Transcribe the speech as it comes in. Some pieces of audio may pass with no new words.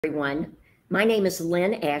Everyone. My name is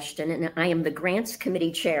Lynn Ashton, and I am the Grants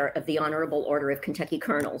Committee Chair of the Honorable Order of Kentucky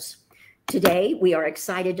Colonels. Today, we are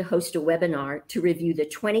excited to host a webinar to review the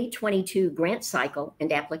 2022 grant cycle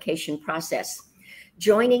and application process.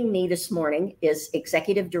 Joining me this morning is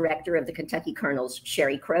Executive Director of the Kentucky Colonels,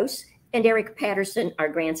 Sherry Croce, and Eric Patterson, our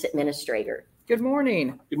Grants Administrator. Good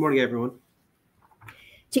morning. Good morning, everyone.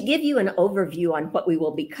 To give you an overview on what we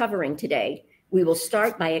will be covering today, we will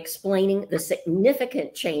start by explaining the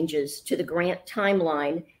significant changes to the grant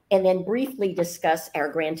timeline and then briefly discuss our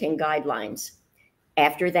granting guidelines.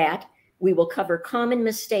 After that, we will cover common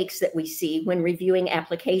mistakes that we see when reviewing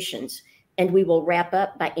applications, and we will wrap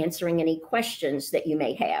up by answering any questions that you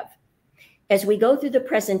may have. As we go through the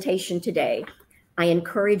presentation today, I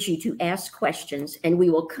encourage you to ask questions, and we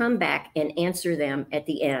will come back and answer them at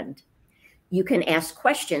the end. You can ask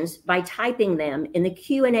questions by typing them in the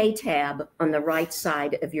Q&A tab on the right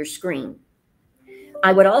side of your screen.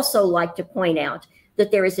 I would also like to point out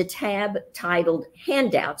that there is a tab titled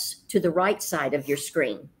Handouts to the right side of your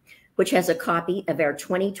screen, which has a copy of our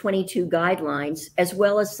 2022 guidelines as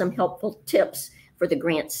well as some helpful tips for the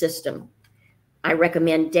grant system. I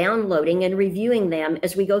recommend downloading and reviewing them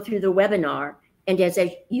as we go through the webinar and as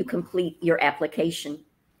you complete your application.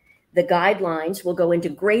 The guidelines will go into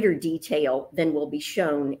greater detail than will be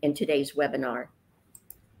shown in today's webinar.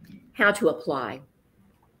 How to apply.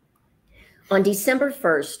 On December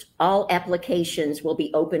 1st, all applications will be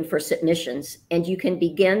open for submissions, and you can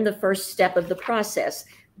begin the first step of the process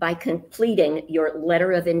by completing your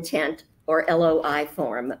Letter of Intent or LOI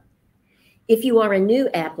form. If you are a new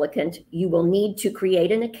applicant, you will need to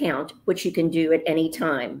create an account, which you can do at any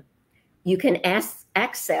time. You can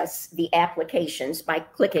access the applications by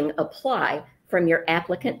clicking Apply from your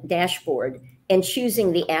applicant dashboard and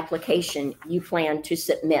choosing the application you plan to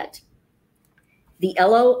submit. The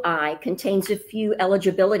LOI contains a few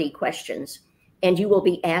eligibility questions, and you will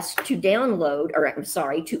be asked to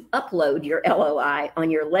upload your LOI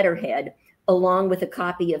on your letterhead along with a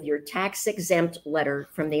copy of your tax-exempt letter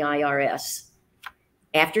from the IRS.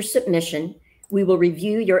 After submission, we will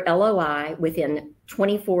review your LOI within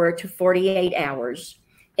 24 to 48 hours,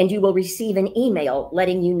 and you will receive an email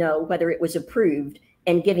letting you know whether it was approved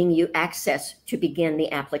and giving you access to begin the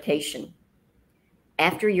application.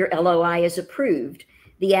 After your LOI is approved,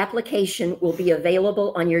 the application will be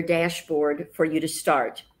available on your dashboard for you to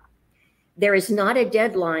start. There is not a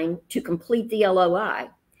deadline to complete the LOI,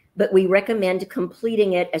 but we recommend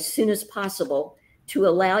completing it as soon as possible to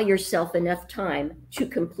allow yourself enough time to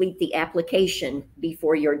complete the application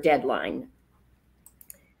before your deadline.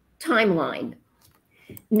 Timeline.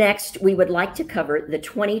 Next, we would like to cover the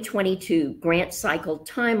 2022 grant cycle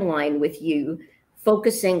timeline with you,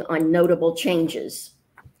 focusing on notable changes.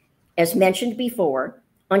 As mentioned before,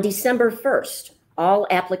 on December 1st, all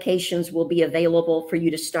applications will be available for you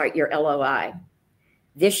to start your LOI.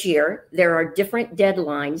 This year, there are different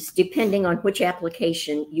deadlines depending on which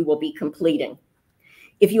application you will be completing.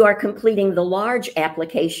 If you are completing the large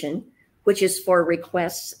application, which is for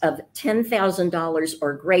requests of $10,000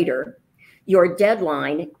 or greater, your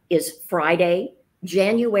deadline is Friday,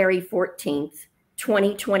 January 14th,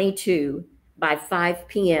 2022 by 5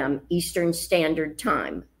 p.m. Eastern Standard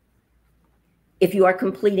Time. If you are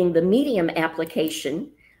completing the medium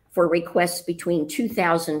application for requests between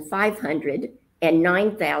 $2,500 and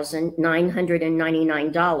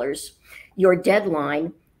 $9,999, your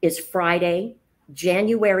deadline is Friday,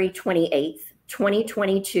 January 28th,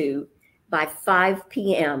 2022 by 5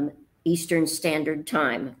 p.m. Eastern Standard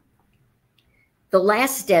Time. The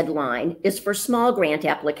last deadline is for small grant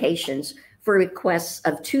applications for requests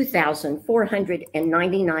of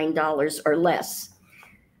 $2,499 or less,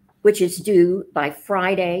 which is due by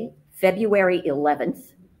Friday, February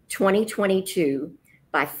 11th, 2022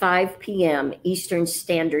 by 5 p.m. Eastern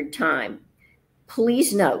Standard Time.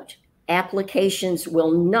 Please note, applications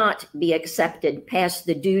will not be accepted past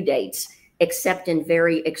the due dates except in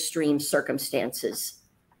very extreme circumstances.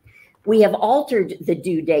 We have altered the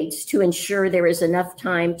due dates to ensure there is enough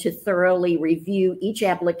time to thoroughly review each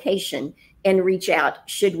application and reach out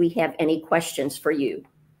should we have any questions for you.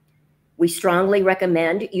 We strongly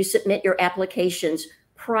recommend you submit your applications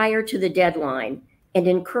prior to the deadline and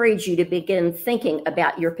encourage you to begin thinking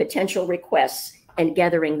about your potential requests and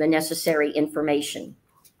gathering the necessary information.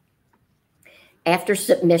 After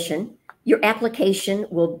submission, your application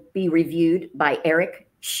will be reviewed by Eric,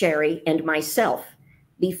 Sherry, and myself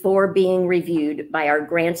before being reviewed by our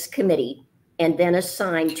grants committee and then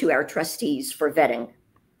assigned to our trustees for vetting.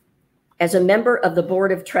 As a member of the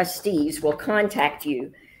Board of Trustees will contact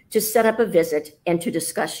you to set up a visit and to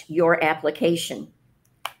discuss your application.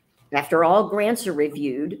 After all grants are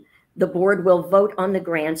reviewed, the board will vote on the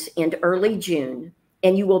grants in early June,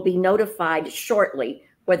 and you will be notified shortly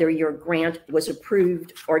whether your grant was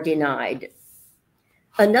approved or denied.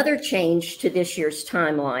 Another change to this year's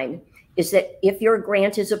timeline is that if your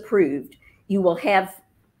grant is approved, you will have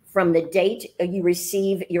from the date you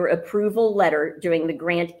receive your approval letter during the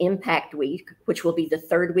Grant Impact Week, which will be the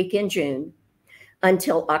third week in June,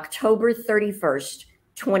 until October 31st,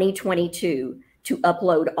 2022, to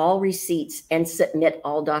upload all receipts and submit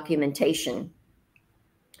all documentation.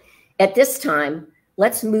 At this time,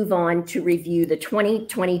 let's move on to review the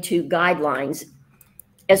 2022 guidelines.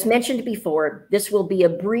 As mentioned before, this will be a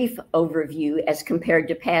brief overview as compared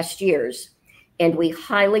to past years, and we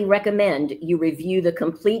highly recommend you review the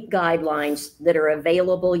complete guidelines that are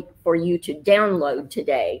available for you to download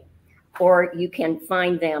today, or you can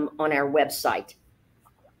find them on our website.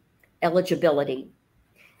 Eligibility.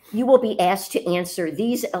 You will be asked to answer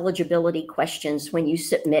these eligibility questions when you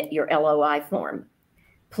submit your LOI form.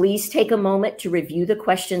 Please take a moment to review the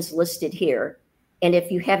questions listed here, and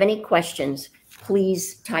if you have any questions,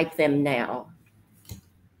 please type them now.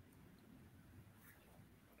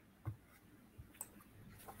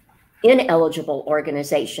 Ineligible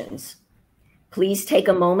organizations. Please take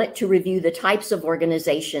a moment to review the types of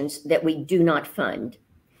organizations that we do not fund.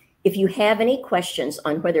 If you have any questions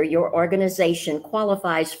on whether your organization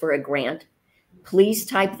qualifies for a grant, please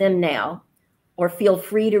type them now, or feel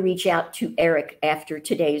free to reach out to Eric after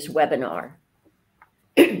today's webinar.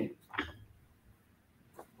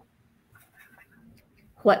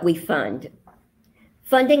 What we fund.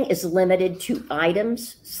 Funding is limited to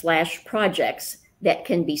items/projects that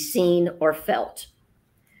can be seen or felt.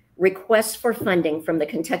 Requests for funding from the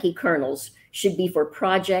Kentucky Colonels should be for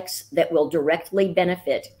projects that will directly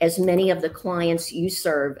benefit as many of the clients you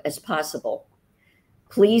serve as possible.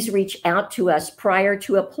 Please reach out to us prior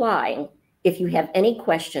to applying if you have any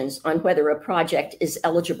questions on whether a project is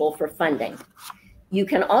eligible for funding. You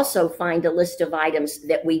can also find a list of items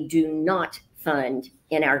that we do not fund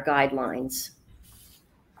in our guidelines.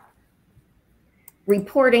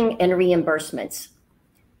 Reporting and reimbursements.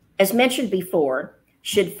 As mentioned before,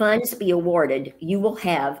 should funds be awarded, you will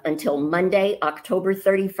have until Monday, October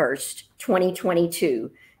 31st,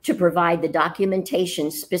 2022, to provide the documentation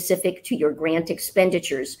specific to your grant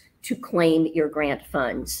expenditures to claim your grant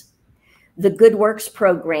funds. The Good Works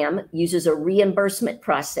program uses a reimbursement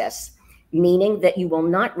process, meaning that you will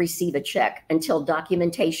not receive a check until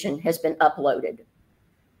documentation has been uploaded.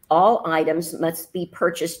 All items must be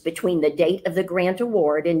purchased between the date of the grant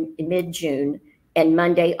award in mid-June and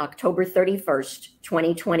Monday, October 31st,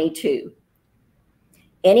 2022.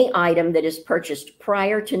 Any item that is purchased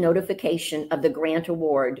prior to notification of the grant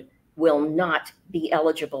award will not be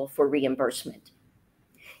eligible for reimbursement.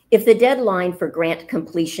 If the deadline for grant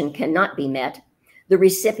completion cannot be met, the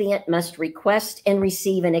recipient must request and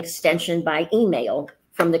receive an extension by email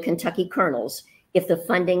from the Kentucky Colonels if the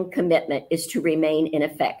funding commitment is to remain in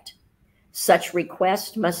effect. Such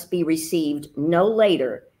request must be received no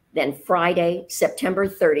later than Friday, September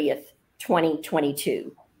 30th,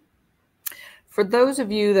 2022. For those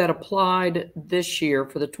of you that applied this year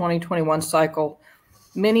for the 2021 cycle,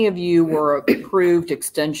 many of you were approved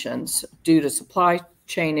extensions due to supply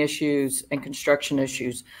chain issues and construction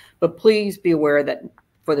issues. But please be aware that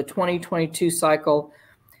for the 2022 cycle,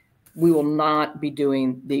 we will not be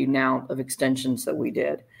doing the amount of extensions that we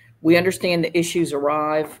did. We understand the issues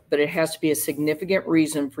arrive, but it has to be a significant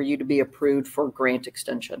reason for you to be approved for grant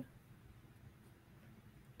extension.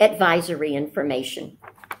 Advisory information.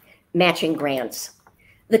 Matching grants.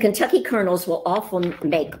 The Kentucky Colonels will often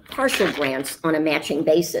make partial grants on a matching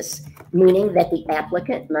basis, meaning that the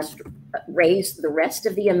applicant must raise the rest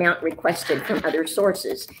of the amount requested from other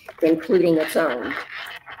sources, including its own.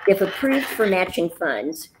 If approved for matching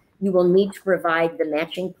funds, you will need to provide the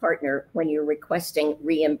matching partner when you're requesting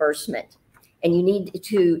reimbursement. And you need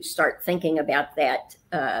to start thinking about that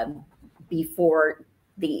before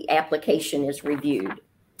the application is reviewed.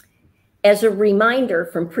 As a reminder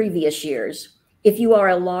from previous years, if you are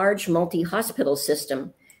a large multi-hospital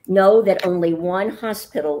system, know that only one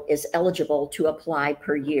hospital is eligible to apply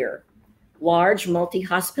per year. Large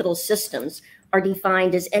multi-hospital systems are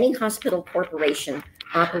defined as any hospital corporation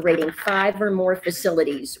operating 5 or more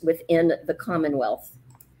facilities within the Commonwealth.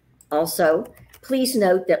 Also, please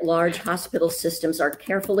note that large hospital systems are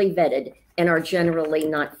carefully vetted and are generally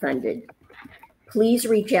not funded. Please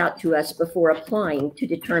reach out to us before applying to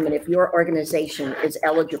determine if your organization is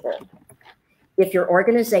eligible. If your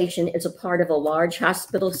organization is a part of a large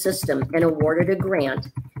hospital system and awarded a grant,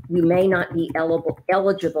 you may not be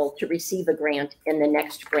eligible to receive a grant in the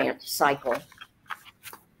next grant cycle.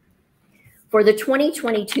 For the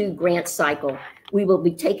 2022 grant cycle, we will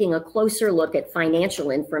be taking a closer look at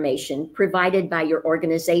financial information provided by your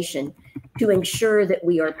organization to ensure that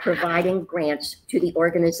we are providing grants to the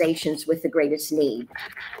organizations with the greatest need.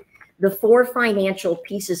 The 4 financial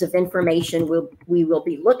pieces of information we will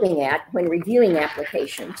be looking at when reviewing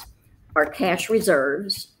applications are cash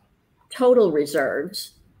reserves, total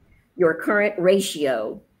reserves, your current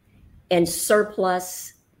ratio, and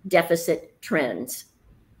surplus deficit trends.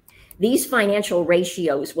 These financial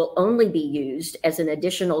ratios will only be used as an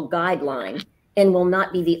additional guideline and will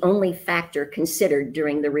not be the only factor considered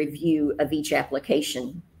during the review of each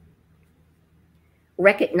application.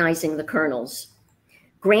 Recognizing the kernels.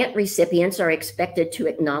 Grant recipients are expected to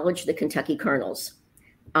acknowledge the Kentucky kernels.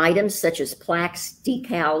 Items such as plaques,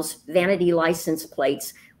 decals, vanity license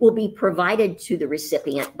plates will be provided to the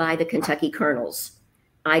recipient by the Kentucky kernels.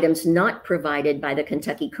 Items not provided by the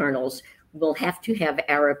Kentucky kernels will have to have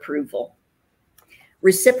our approval.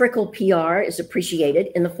 Reciprocal PR is appreciated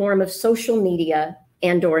in the form of social media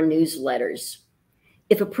and/or newsletters.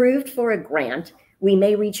 If approved for a grant, we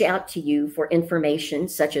may reach out to you for information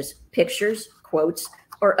such as pictures, quotes,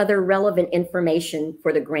 or other relevant information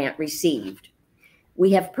for the grant received.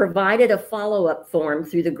 We have provided a follow-up form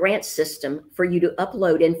through the grant system for you to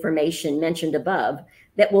upload information mentioned above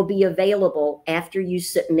that will be available after you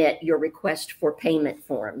submit your request for payment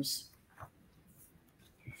forms.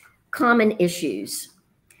 Common issues.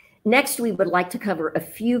 Next, we would like to cover a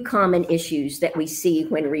few common issues that we see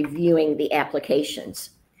when reviewing the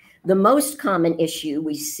applications. The most common issue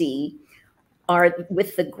we see are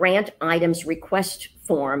with the grant items request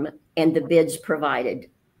form and the bids provided.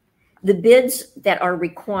 The bids that are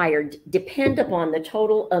required depend upon the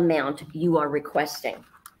total amount you are requesting.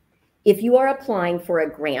 If you are applying for a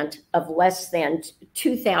grant of less than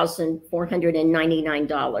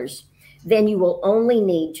 $2,499, then you will only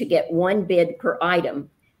need to get 1 bid per item,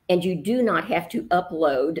 and you do not have to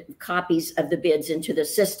upload copies of the bids into the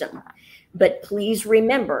system. But please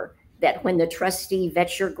remember that when the trustee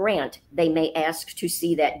vets your grant, they may ask to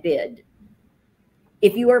see that bid.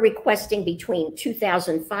 If you are requesting between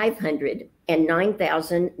 $2,500 and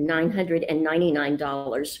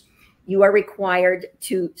 $9,999, you are required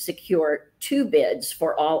to secure 2 bids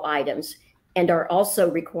for all items and are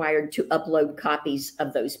also required to upload copies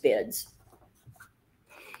of those bids.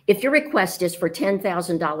 If your request is for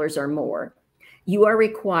 $10,000 or more, you are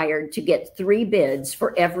required to get 3 bids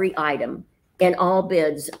for every item, and all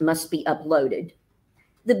bids must be uploaded.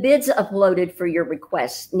 The bids uploaded for your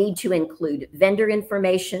request need to include vendor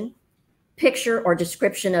information, picture or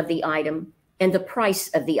description of the item, and the price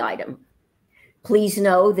of the item. Please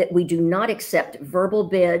know that we do not accept verbal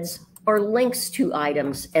bids or links to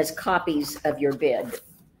items as copies of your bid.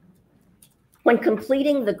 When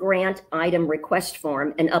completing the grant item request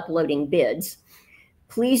form and uploading bids,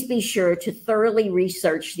 please be sure to thoroughly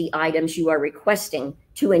research the items you are requesting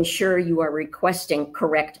to ensure you are requesting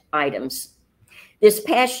correct items. This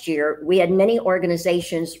past year, we had many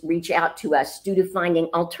organizations reach out to us due to finding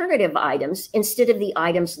alternative items instead of the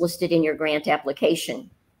items listed in your grant application.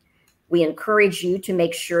 We encourage you to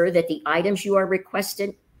make sure that the items you are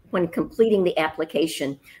requested when completing the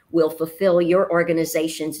application will fulfill your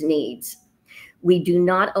organization's needs. We do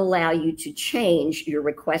not allow you to change your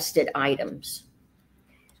requested items.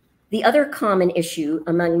 The other common issue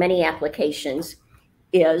among many applications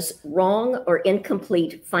is wrong or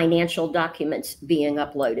incomplete financial documents being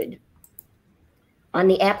uploaded. On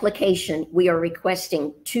the application, we are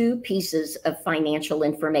requesting 2 pieces of financial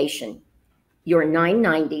information, your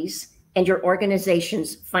 990s and your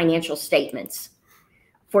organization's financial statements.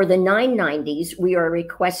 For the 990s, we are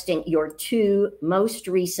requesting your 2 most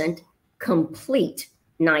recent complete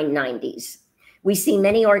 990s. We see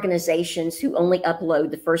many organizations who only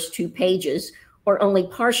upload the first 2 pages or only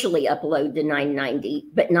partially upload the 990,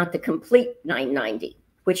 but not the complete 990,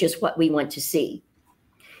 which is what we want to see.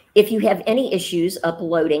 If you have any issues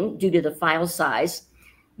uploading due to the file size,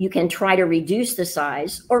 you can try to reduce the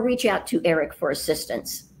size or reach out to Eric for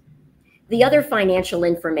assistance. The other financial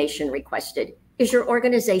information requested is your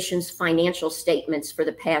organization's financial statements for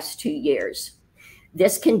the past 2 years.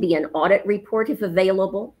 This can be an audit report if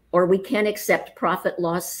available, or we can accept profit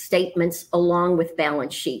loss statements along with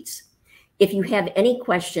balance sheets. If you have any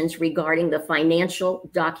questions regarding the financial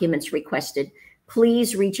documents requested,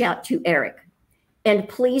 please reach out to Eric. And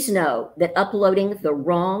please know that uploading the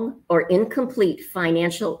wrong or incomplete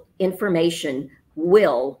financial information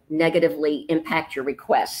will negatively impact your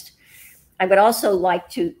request. I would also like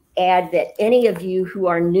to add that any of you who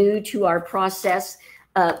are new to our process,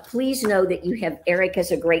 please know that you have Eric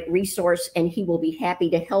as a great resource, and he will be happy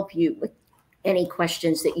to help you with any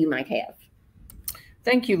questions that you might have.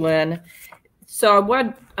 Thank you, Lynn. So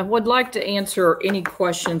I would like to answer any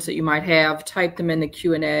questions that you might have. Type them in the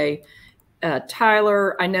Q&A.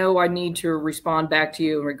 Tyler, I know I need to respond back to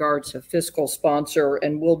you in regards to fiscal sponsor,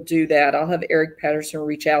 and we'll do that. I'll have Eric Patterson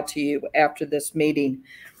reach out to you after this meeting.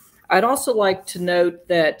 I'd also like to note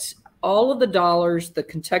that all of the dollars the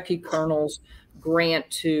Kentucky Colonels grant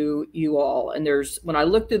to you all, and when I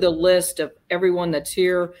look through the list of everyone that's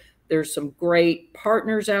here, there's some great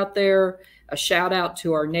partners out there. A shout out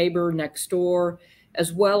to our neighbor next door,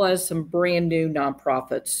 as well as some brand new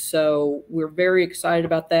nonprofits. So we're very excited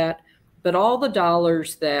about that. But all the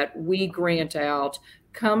dollars that we grant out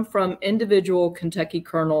come from individual Kentucky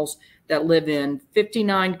Colonels that live in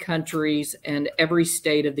 59 countries and every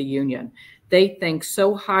state of the union. They think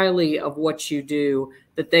so highly of what you do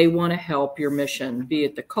that they want to help your mission, be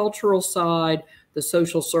it the cultural side, the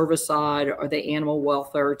social service side, or the animal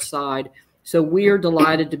welfare side. So we are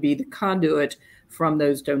delighted to be the conduit from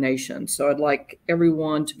those donations. So I'd like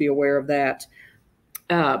everyone to be aware of that.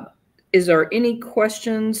 Is there any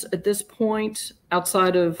questions at this point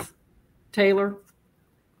outside of Taylor?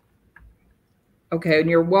 Okay, and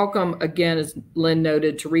you're welcome, again, as Lynn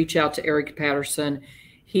noted, to reach out to Eric Patterson.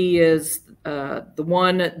 He is the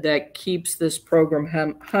one that keeps this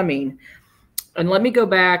program humming. And let me go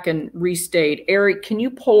back and restate. Eric, can you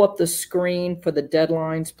pull up the screen for the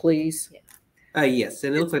deadlines, please? Yes,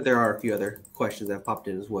 and it looks like there are a few other questions that popped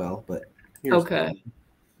in as well, but okay.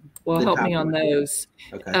 Well, help me on those.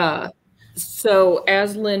 Okay. So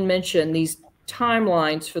as Lynn mentioned, these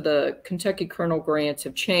timelines for the Kentucky Colonel grants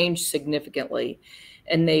have changed significantly.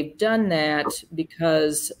 And they've done that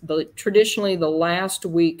because traditionally the last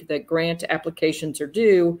week that grant applications are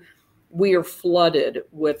due, we are flooded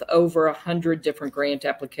with over 100 different grant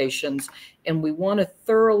applications. And we want to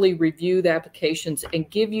thoroughly review the applications and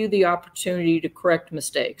give you the opportunity to correct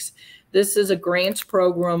mistakes. This is a grants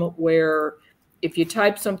program where if you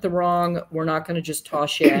type something wrong, we're not going to just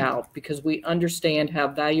toss you out because we understand how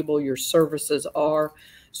valuable your services are.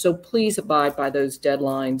 So please abide by those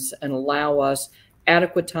deadlines and allow us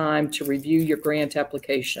adequate time to review your grant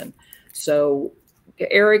application. So,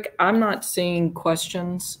 Eric, I'm not seeing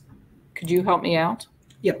questions. Could you help me out?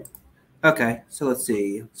 Yep. Okay, so let's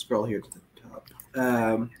see. Scroll here to the top.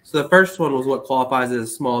 So the first one was what qualifies as a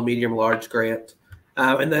small, medium, large grant.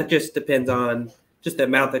 And that just depends on just the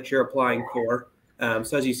amount that you're applying for.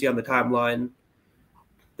 So as you see on the timeline,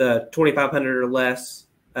 the 2,500 or less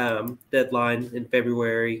deadline in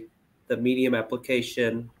February, the medium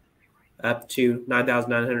application up to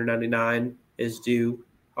 9,999 is due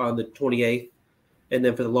on the 28th. And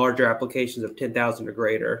then for the larger applications of 10,000 or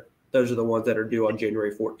greater, those are the ones that are due on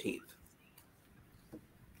January 14th.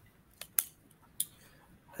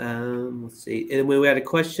 Let's see. And we had a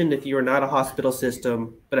question, if you are not a hospital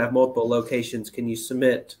system but have multiple locations, can you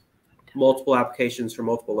submit multiple applications for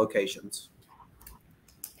multiple locations?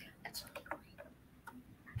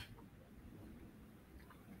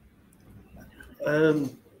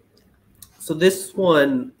 So this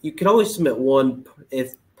one, you can only submit one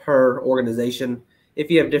if per organization. If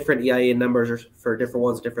you have different EIN numbers for different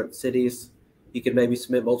ones, different cities, you can maybe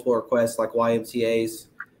submit multiple requests, like YMCAs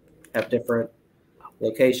have different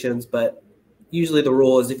locations. But usually the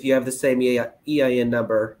rule is if you have the same EIN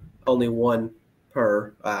number, only one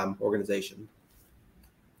per organization.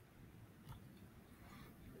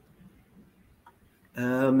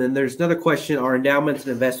 And there's another question. Are endowments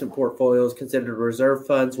and investment portfolios considered reserve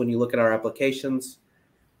funds when you look at our applications?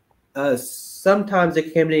 Sometimes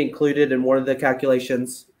it can be included in one of the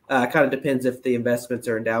calculations. Kind of depends if the investments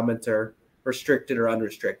or endowments are restricted or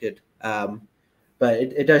unrestricted. But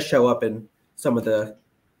it does show up in some of the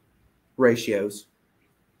ratios.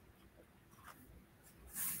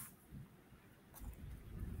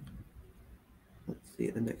 Let's see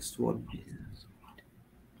the next one.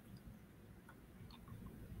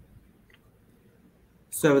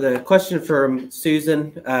 So the question from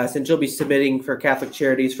Susan, since you'll be submitting for Catholic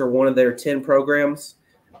Charities for one of their 10 programs,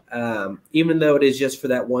 even though it is just for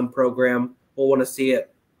that one program, we'll want to see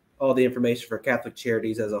all the information for Catholic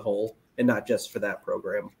Charities as a whole and not just for that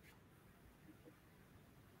program.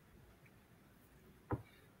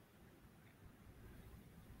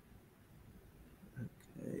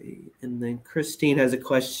 Okay, and then Christine has a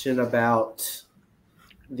question about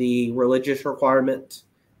the religious requirement.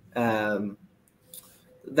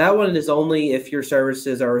 That one is only if your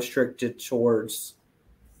services are restricted towards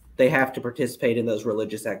they have to participate in those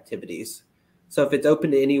religious activities. So if it's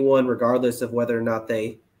open to anyone, regardless of whether or not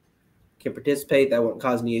they can participate, that won't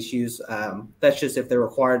cause any issues. That's just if they're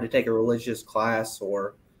required to take a religious class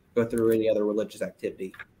or go through any other religious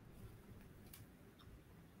activity.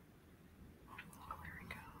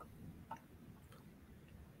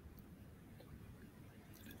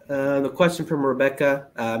 The question from Rebecca,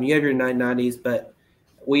 you have your 990s, but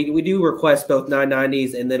we do request both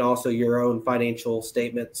 990s and then also your own financial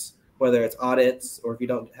statements, whether it's audits or if you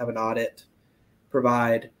don't have an audit,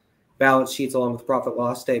 provide balance sheets along with profit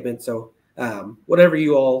loss statements. So whatever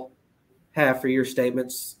you all have for your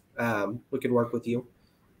statements, we can work with you.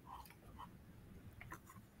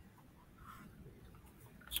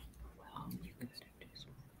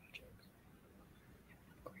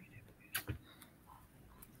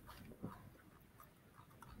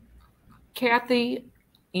 Kathy,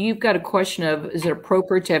 you've got a question of, is it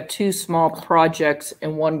appropriate to have two small projects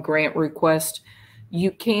in one grant request? You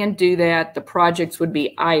can do that. The projects would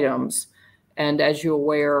be items. And as you're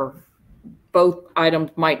aware, both items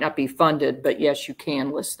might not be funded, but yes, you can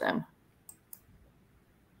list them.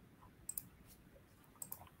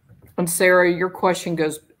 And Sarah, your question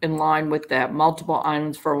goes in line with that. Multiple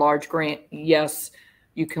items for a large grant. Yes,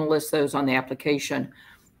 you can list those on the application.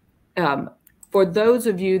 For those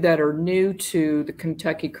of you that are new to the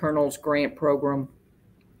Kentucky Colonels Grant Program,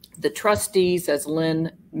 the trustees, as Lynn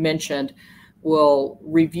mentioned, will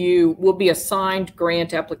be assigned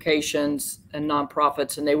grant applications and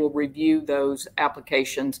nonprofits, and they will review those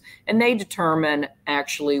applications, and they determine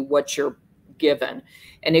actually what you're given.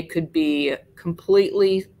 And it could be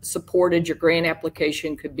completely supported. Your grant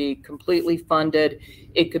application could be completely funded.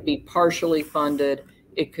 It could be partially funded.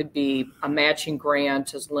 It could be a matching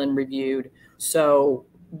grant, as Lynn reviewed. So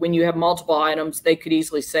when you have multiple items, they could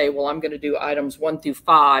easily say, well, I'm going to do items 1 through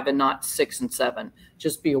 5 and not 6 and 7.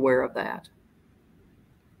 Just be aware of that.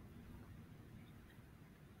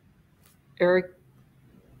 Eric,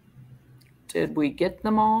 did we get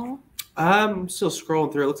them all? I'm still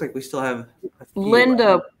scrolling through. It looks like we still have a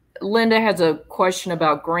few. Linda has a question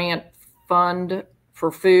about grant fund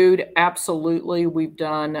for food. Absolutely. We've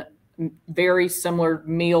done very similar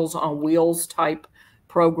Meals on Wheels type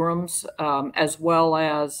programs, as well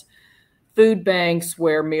as food banks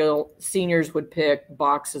where seniors would pick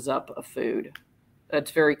boxes up of food.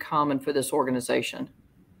 That's very common for this organization.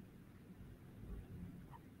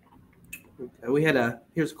 Okay,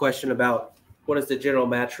 here's a question about what is the general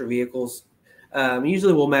match for vehicles.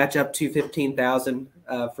 Usually we'll match up to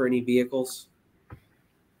 $15,000 for any vehicles.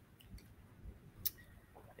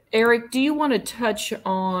 Eric, do you want to touch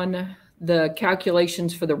on the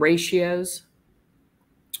calculations for the ratios?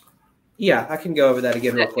 Yeah, I can go over that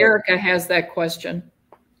again real quick. Erica has that question.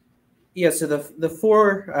 Yeah, so the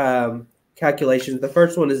four calculations, the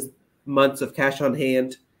first one is months of cash on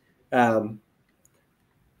hand. And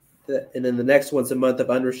then the next one's a month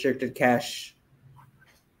of unrestricted cash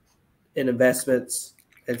in investments.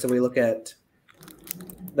 And so we look at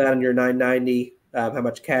that on your 990, how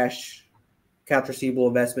much cash, accounts receivable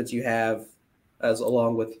investments you have, as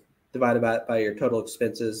along with divided by your total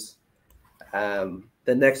expenses.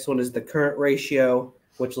 The next one is the current ratio,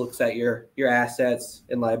 which looks at your assets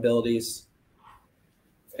and liabilities.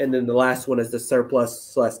 And then the last one is the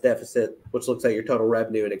surplus/deficit, which looks at your total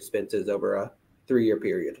revenue and expenses over a 3-year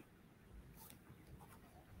period.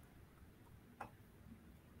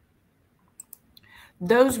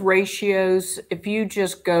 Those ratios, if you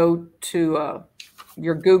just go to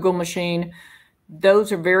your Google machine,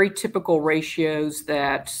 those are very typical ratios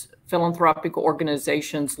that philanthropic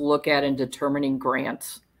organizations look at in determining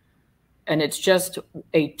grants. And it's just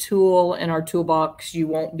a tool in our toolbox. You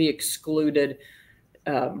won't be excluded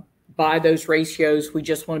by those ratios. We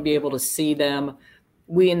just want to be able to see them.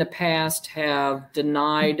 We in the past have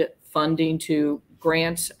denied funding to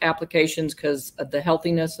grants applications because of the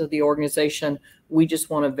healthiness of the organization. We just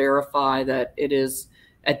want to verify that it is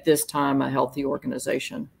at this time a healthy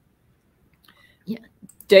organization. Yeah.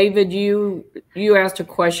 David, you asked a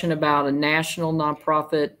question about a national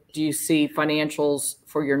nonprofit. Do you see financials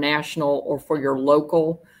for your national or for your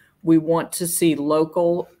local? We want to see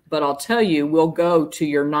local, but I'll tell you, we'll go to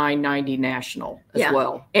your 990 national as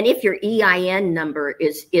well. And if your EIN number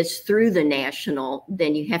is through the national,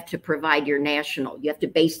 then you have to provide your national. You have to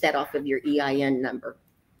base that off of your EIN number.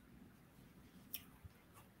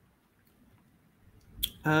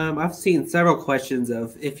 I've seen several questions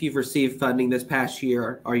of if you've received funding this past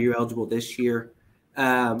year, are you eligible this year?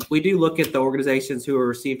 We do look at the organizations who have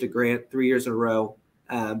received a grant 3 years in a row,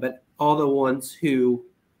 but all the ones who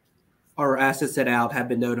are asked to sit out have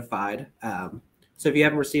been notified. So if you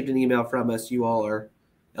haven't received an email from us, you all are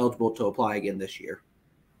eligible to apply again this year.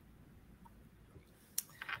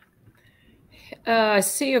 I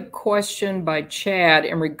see a question by Chad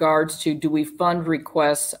in regards to, do we fund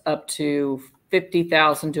requests up to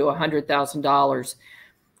 $50,000 to $100,000?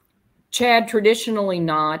 Chad, traditionally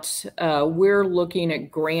not. We're looking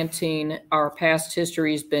at granting, our past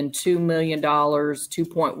history has been $2 million,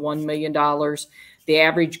 $2.1 million. The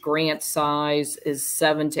average grant size is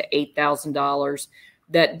 $7,000 to $8,000.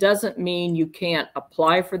 That doesn't mean you can't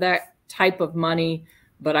apply for that type of money,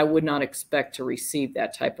 but I would not expect to receive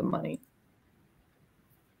that type of money.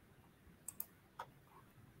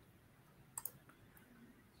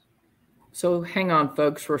 So hang on,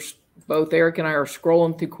 folks. Both Eric and I are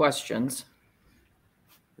scrolling through questions.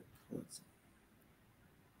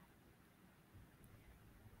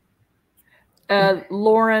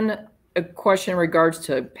 Lauren, a question in regards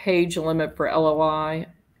to page limit for LOI.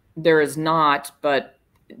 There is not, but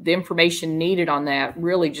the information needed on that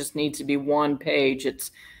really just needs to be one page.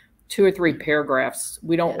 It's 2 or 3 paragraphs.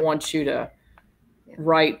 We don't want you to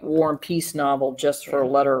write War and Peace novel just for a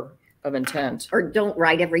letter of intent. Or don't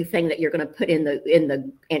write everything that you're going to put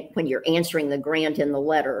when you're answering the grant in the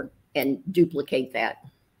letter and duplicate that.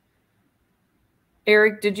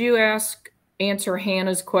 Eric, did you answer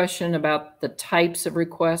Hannah's question about the types of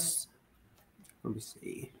requests? Let me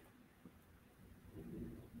see.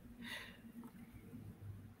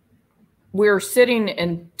 We're sitting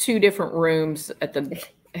in 2 different rooms at the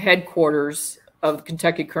headquarters of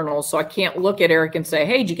Kentucky Colonel, so I can't look at Eric and say,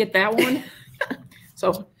 hey, did you get that one?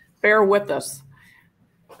 So bear with us.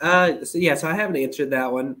 So I haven't answered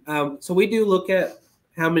that one. So we do look at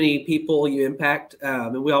how many people you impact,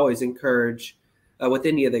 and we always encourage with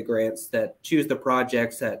any of the grants that choose the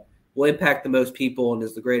projects that will impact the most people and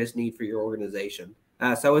is the greatest need for your organization.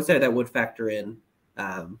 So I would say that would factor in.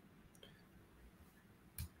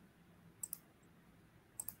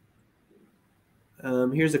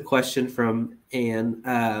 Here's a question from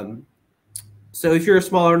Ann. So if you're a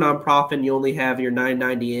smaller nonprofit and you only have your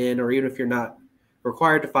 990 in, or even if you're not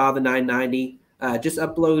required to file the 990, just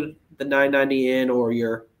upload the 990 in or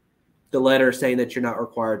the letter saying that you're not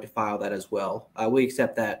required to file that as well. We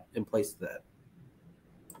accept that in place of that.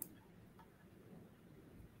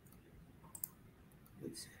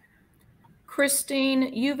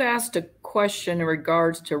 Christine, you've asked a question in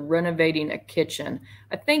regards to renovating a kitchen.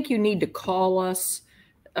 I think you need to call us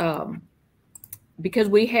because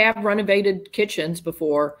we have renovated kitchens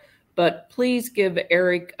before, but please give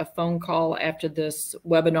Eric a phone call after this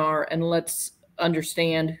webinar and let's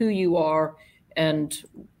understand who you are and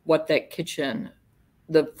what that kitchen,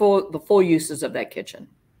 the full uses of that kitchen.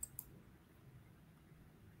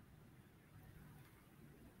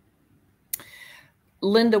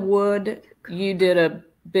 Linda Wood, you did a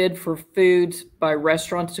bid for foods by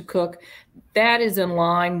Restaurants to Cook. That is in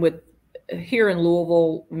line with here in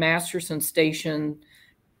Louisville, Masterson Station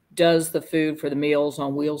does the food for the Meals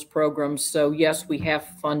on Wheels programs. So yes, we have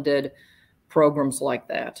funded programs like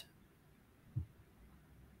that.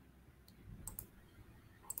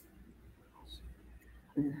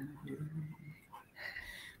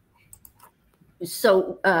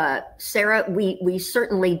 So, Sarah, we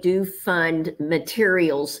certainly do fund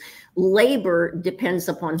materials. Labor depends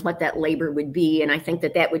upon what that labor would be. And I think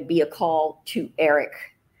that would be a call to Eric,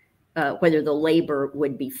 whether the labor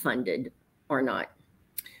would be funded or not.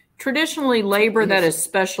 Traditionally, labor that is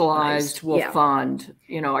specialized will fund,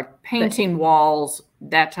 like painting walls,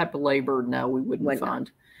 that type of labor. No, we wouldn't fund.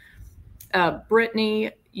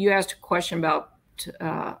 Brittany, you asked a question about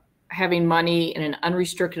having money in an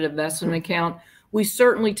unrestricted investment account. We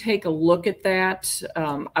certainly take a look at that.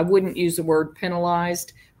 I wouldn't use the word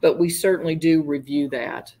penalized, but we certainly do review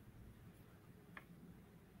that.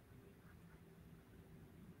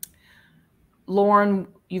 Lauren,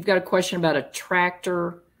 you've got a question about a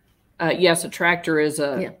tractor. Yes, a tractor is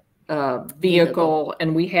a vehicle,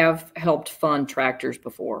 and we have helped fund tractors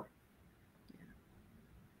before.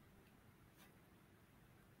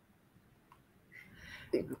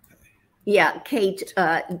 Yeah, Kate,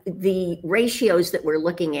 the ratios that we're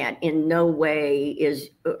looking at in no way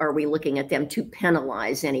are we looking at them to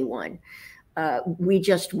penalize anyone. We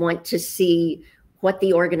just want to see what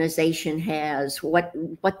the organization has, what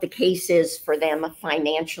the case is for them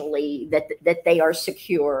financially, that they are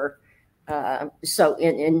secure. So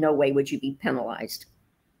in no way would you be penalized.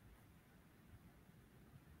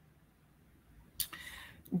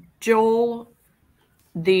 Joel,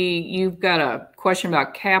 you've got a question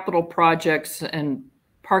about capital projects and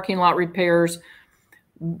parking lot repairs.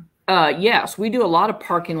 Yes, we do a lot of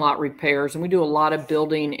parking lot repairs and we do a lot of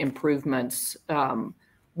building improvements.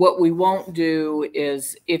 What we won't do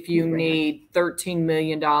is if you need $13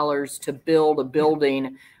 million to build a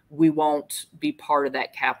building, we won't be part of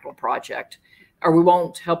that capital project, or we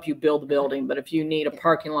won't help you build the building. But if you need a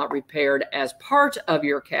parking lot repaired as part of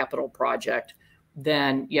your capital project,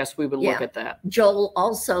 then yes, we would look Yeah. at that. Joel,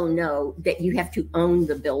 also know that you have to own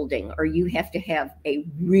the building, or you have to have a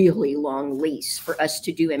really long lease for us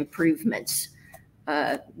to do improvements.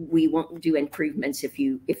 We won't do improvements if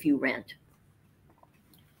you rent.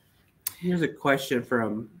 Here's a question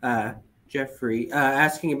from Jeffrey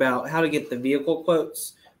asking about how to get the vehicle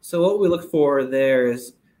quotes. So what we look for there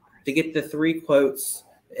is to get the 3 quotes.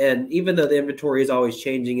 And even though the inventory is always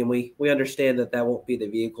changing, and we understand that won't be the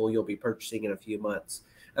vehicle you'll be purchasing in a few months,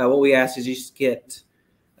 what we ask is you just get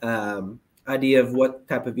idea of what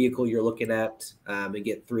type of vehicle you're looking at and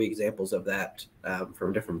get 3 examples of that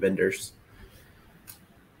from different vendors.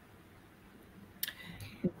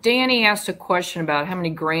 Danny asked a question about how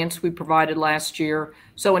many grants we provided last year.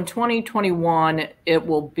 So in 2021, it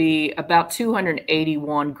will be about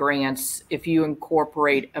 281 grants if you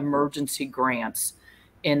incorporate emergency grants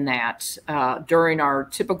in that. During our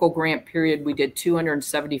typical grant period, we did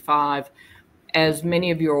 275. As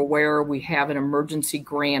many of you are aware, we have an emergency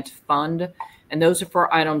grant fund, and those are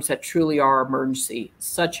for items that truly are emergency,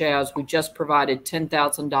 such as we just provided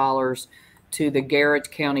 $10,000 to the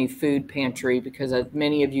Garrett County Food Pantry because, as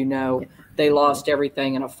many of you know, they lost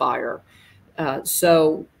everything in a fire.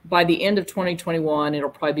 So by the end of 2021, it'll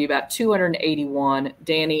probably be about 281.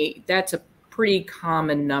 Danny, that's a pretty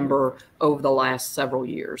common number over the last several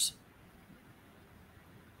years.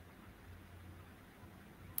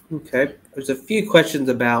 Okay. There's a few questions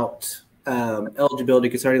about eligibility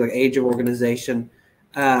concerning like age of organization.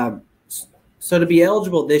 So to be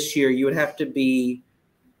eligible this year, you would have to be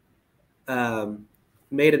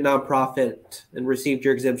made a nonprofit and received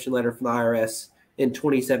your exemption letter from the IRS in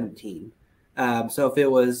 2017. So if it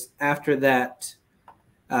was after that,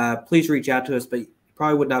 please reach out to us, but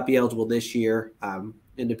probably would not be eligible this year. And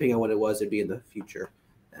depending on what it was, it'd be in the future.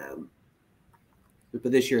 But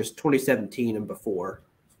this year is 2017 and before.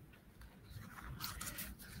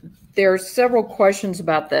 There are several questions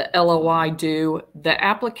about the LOI due. The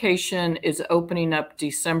application is opening up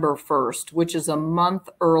December 1st, which is a month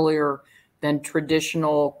earlier than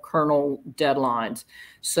traditional kernel deadlines.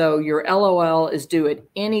 So your LOL is due at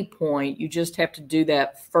any point. You just have to do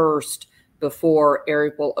that first before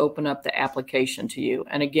Eric will open up the application to you.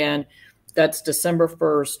 And again, that's December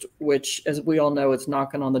 1st, which, as we all know, is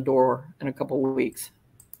knocking on the door in a couple of weeks.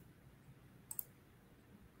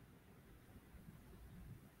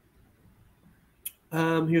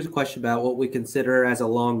 Here's a question about what we consider as a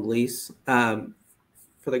long lease.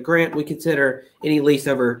 For the grant, we consider any lease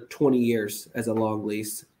over 20 years as a long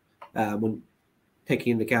lease when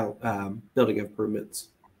taking into account building improvements.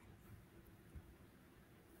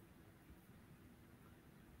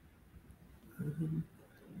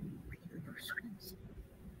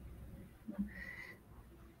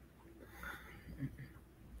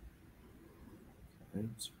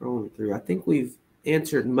 I'm scrolling through. I think we've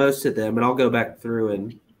answered most of them, and I'll go back through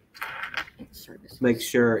and make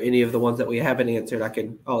sure any of the ones that we haven't answered,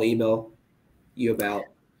 I'll email you about.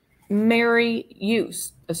 Mary,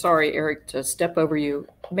 sorry, Eric, to step over you.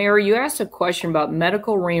 Mary, you asked a question about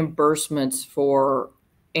medical reimbursements for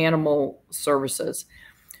animal services.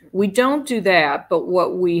 We don't do that, but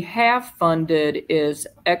what we have funded is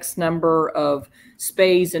X number of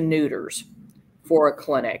spays and neuters for a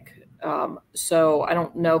clinic. So I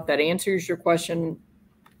don't know if that answers your question.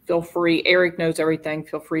 Feel free. Eric knows everything.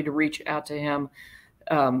 Feel free to reach out to him.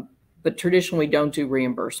 But traditionally, we don't do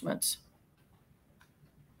reimbursements.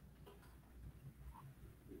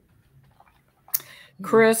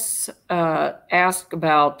 Chris asked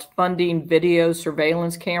about funding video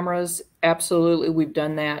surveillance cameras. Absolutely, we've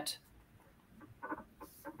done that.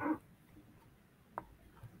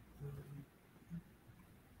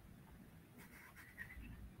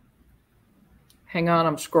 Hang on,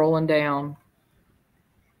 I'm scrolling down.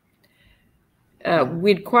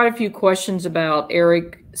 We had quite a few questions about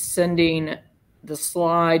Eric sending the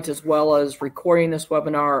slides as well as recording this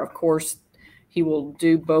webinar. Of course, he will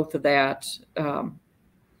do both of that.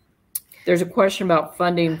 There's a question about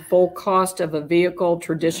funding full cost of a vehicle.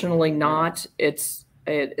 Traditionally not.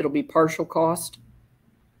 It'll be partial cost.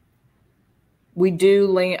 We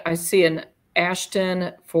do, I see an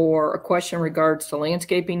Ashton for a question in regards to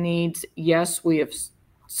landscaping needs. Yes, we have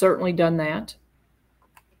certainly done that.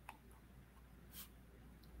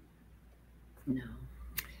 No.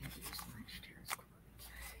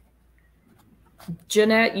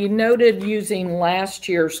 Jeanette, you noted using last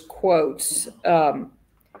year's quotes.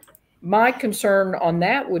 My concern on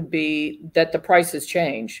that would be that the prices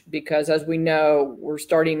change because, as we know, we're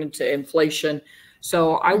starting into inflation.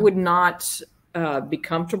 So I would not be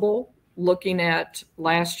comfortable looking at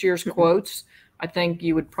last year's quotes. I think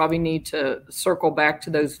you would probably need to circle back to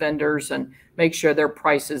those vendors and make sure their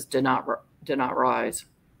prices did not rise.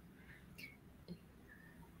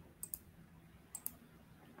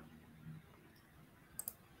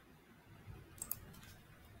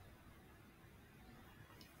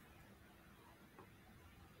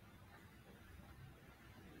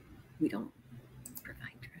 We don't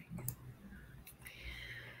provide training.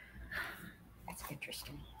 That's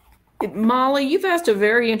interesting. Molly, you've asked a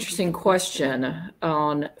very interesting question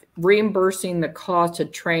on reimbursing the cost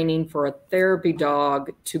of training for a therapy dog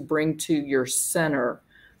to bring to your center.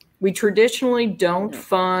 We traditionally don't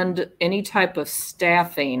fund any type of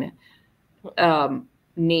staffing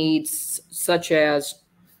needs, such as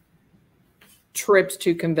trips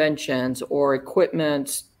to conventions or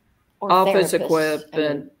equipment, Or office therapists.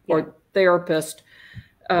 equipment, or therapist.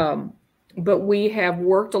 But we have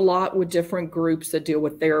worked a lot with different groups that deal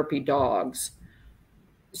with therapy dogs.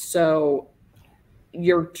 So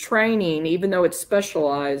your training, even though it's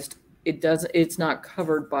specialized, it's not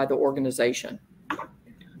covered by the organization.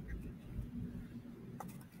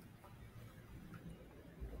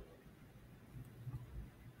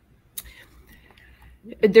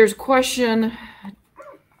 There's a question,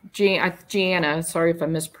 Gianna, sorry if I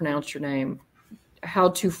mispronounced your name, how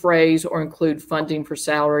to phrase or include funding for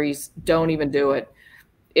salaries. Don't even do it.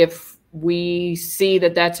 If we see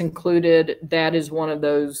that that's included, that is one of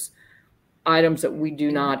those items that we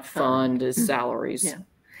do not fund as salaries. Yeah.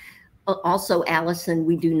 Also, Allison,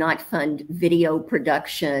 we do not fund video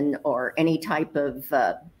production or any type of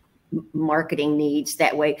marketing needs.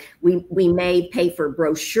 That way, we may pay for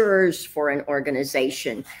brochures for an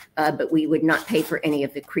organization, but we would not pay for any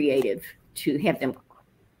of the creative to have them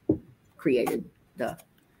created.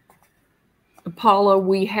 Paula,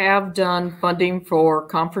 we have done funding for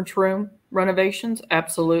conference room renovations,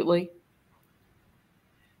 absolutely.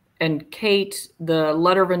 And Kate, the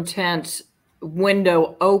letter of intent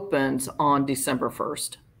window opens on December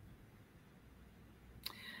 1st.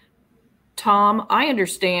 Tom, I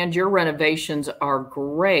understand your renovations are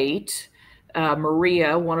great.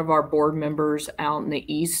 Maria, one of our board members out in the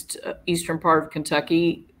eastern part of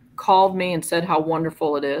Kentucky, called me and said how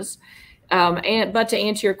wonderful it is. But to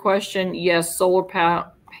answer your question, yes, solar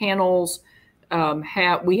panels,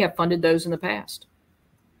 we have funded those in the past.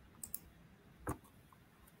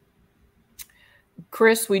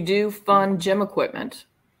 Chris, we do fund gym equipment.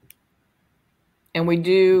 And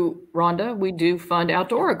Rhonda, we do fund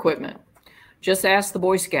outdoor equipment. Just ask the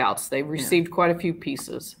Boy Scouts. They've received quite a few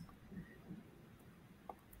pieces.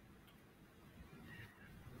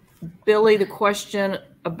 Billy, the question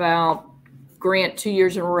about grant 2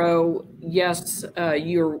 years in a row. Yes,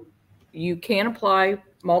 you can apply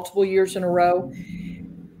multiple years in a row.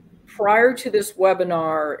 Prior to this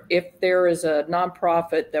webinar, if there is a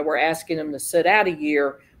nonprofit that we're asking them to sit out a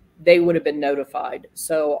year, they would have been notified.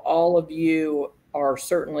 So all of you are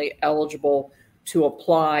certainly eligible to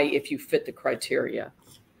apply if you fit the criteria.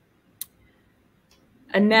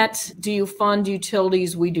 Annette, do you fund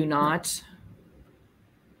utilities? We do not.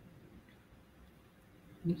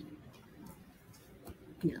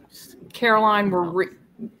 Yes. Caroline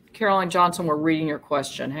Johnson, we're reading your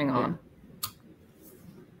question. Hang on.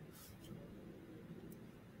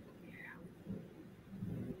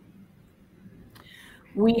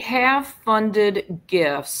 We have funded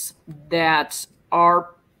gifts that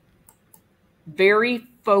are very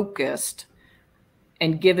focused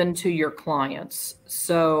and given to your clients.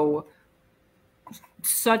 So,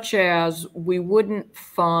 such as we wouldn't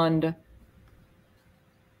fund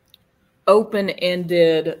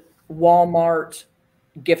open-ended Walmart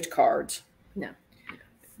gift cards. No.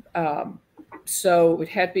 So it would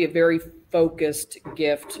have to be a very focused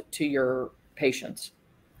gift to your patients.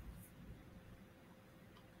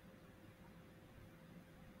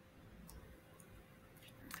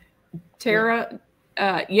 Tara,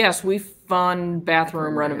 yes, we fund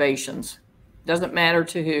bathroom renovations. Doesn't matter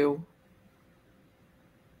to who.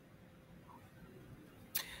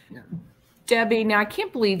 No. Debbie, now I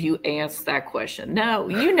can't believe you asked that question. No,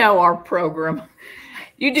 you know our program.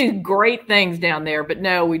 You do great things down there, but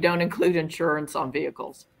no, we don't include insurance on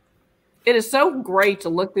vehicles. It is so great to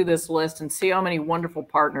look through this list and see how many wonderful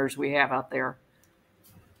partners we have out there.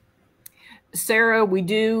 Sarah, we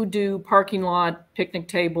do parking lot, picnic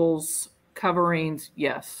tables, coverings,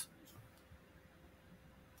 yes.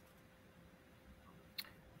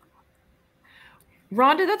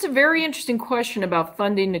 Rhonda, that's a very interesting question about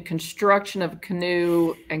funding the construction of a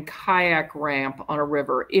canoe and kayak ramp on a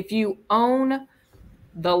river. If you own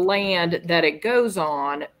the land that it goes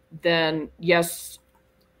on, then yes,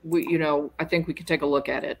 I think we could take a look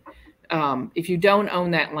at it. If you don't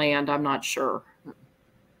own that land, I'm not sure.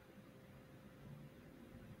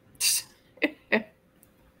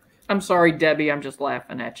 I'm sorry, Debbie, I'm just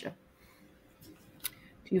laughing at you.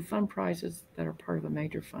 Do you fund prizes that are part of a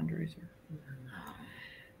major fundraiser?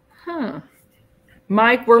 Huh.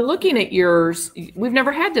 Mike, we're looking at yours. We've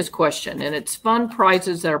never had this question, and it's fund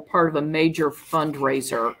prizes that are part of a major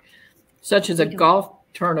fundraiser, such as a golf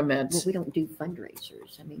tournament. Well, we don't do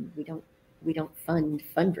fundraisers. I mean, we don't fund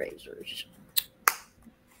fundraisers.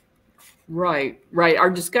 Right. Our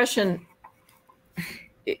discussion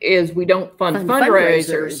is we don't fund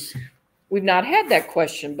fundraisers. We've not had that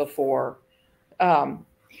question before.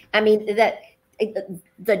 I mean, that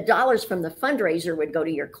the dollars from the fundraiser would go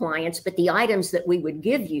to your clients, but the items that we would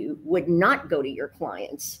give you would not go to your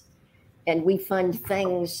clients. And we fund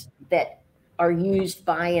things that are used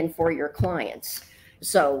by and for your clients.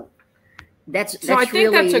 So that's I think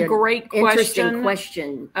really that's a great interesting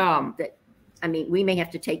question. That, I mean, we may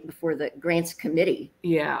have to take before the grants committee.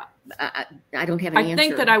 Yeah. I don't have an answer. I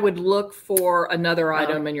think that I would look for another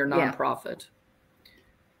item in your nonprofit.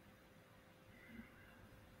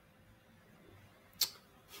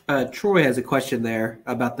 Troy has a question there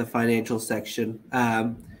about the financial section.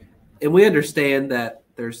 And we understand that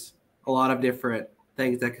there's a lot of different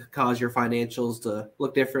things that could cause your financials to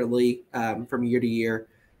look differently from year to year.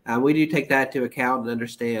 We do take that into account and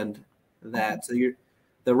understand that. So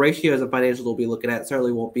the ratios of financials we'll be looking at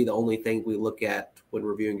certainly won't be the only thing we look at when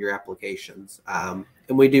reviewing your applications. And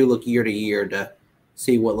we do look year to year to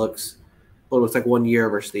see what looks like one year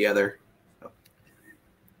versus the other.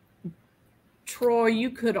 Troy,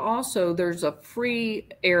 you could also, there's a free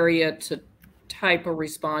area to type a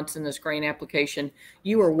response in this grant application.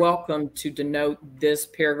 You are welcome to denote this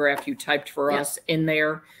paragraph you typed for us in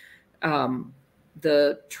there.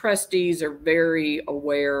 The trustees are very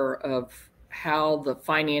aware of how the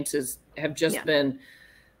finances have just been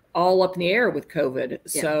all up in the air with COVID.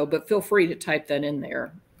 So, but feel free to type that in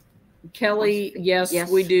there. Kelly, yes,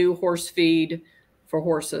 we do horse feed for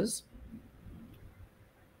horses.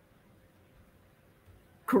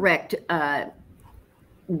 Correct.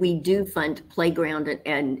 We do fund playground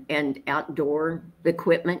and outdoor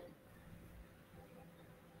equipment.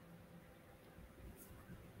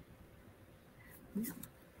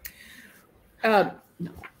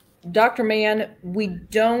 Dr. Mann, we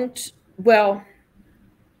don't, well,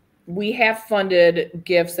 we have funded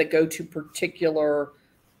gifts that go to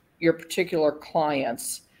your particular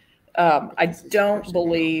clients. I don't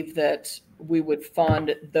believe that we would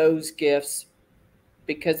fund those gifts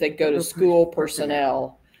because they go to school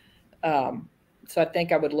personnel. So I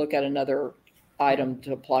think I would look at another item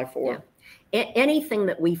to apply for. Anything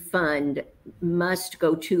that we fund must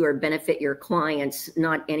go to or benefit your clients,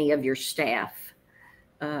 not any of your staff.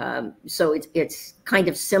 So it's kind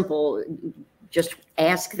of simple. Just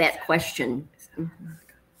ask that question.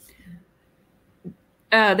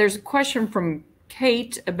 There's a question from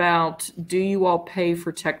Kate about, do you all pay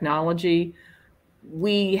for technology?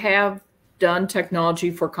 We have done technology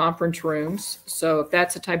for conference rooms. So if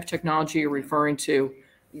that's the type of technology you're referring to,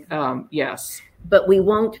 yes. But we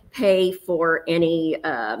won't pay for any,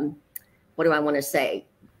 what do I want to say?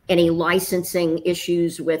 Any licensing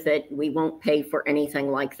issues with it. We won't pay for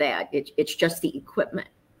anything like that. It's just the equipment.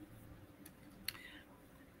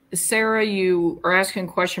 Sarah, you are asking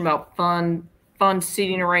a question about fund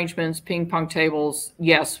seating arrangements, ping pong tables.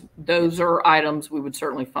 Yes, those are items we would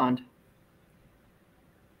certainly fund.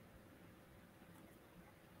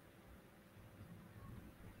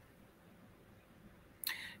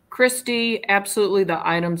 Christy, absolutely the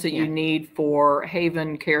items that you need for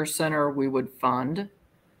Haven Care Center, we would fund.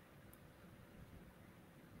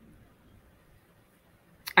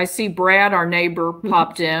 I see Brad, our neighbor,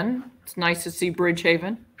 popped in. It's nice to see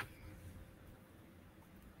Bridgehaven.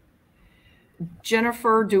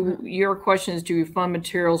 Jennifer, your question is, do you fund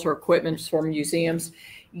materials or equipment for museums?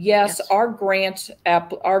 Yes. Our grant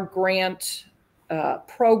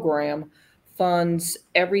program funds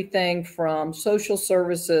everything from social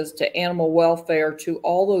services to animal welfare to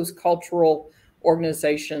all those cultural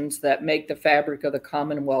organizations that make the fabric of the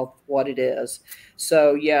Commonwealth what it is.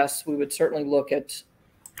 So yes, we would certainly look at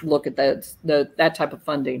that type of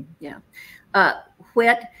funding. Yeah.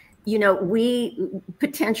 Whit, we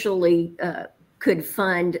potentially could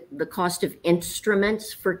fund the cost of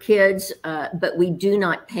instruments for kids, but we do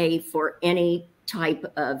not pay for any type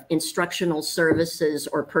of instructional services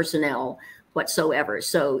or personnel whatsoever.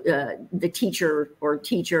 So the teacher or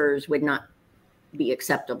teachers would not be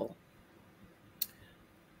acceptable.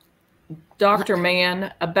 Dr.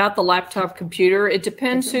 Mann, about the laptop computer, it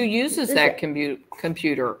depends who uses that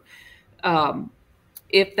computer.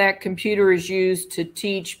 If that computer is used to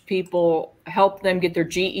teach people, help them get their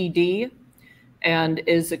GED, and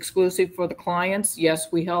is exclusive for the clients,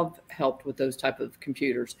 yes, we have helped with those type of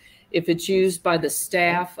computers. If it's used by the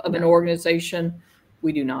staff of an organization,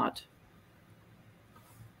 we do not.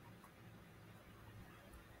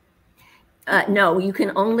 No, you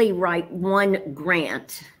can only write one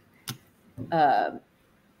grant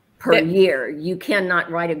per year. You cannot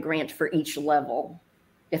write a grant for each level,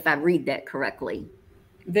 if I read that correctly.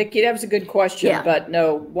 Vicki, that was a good question, Yeah. but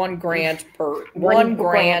no, one grant per One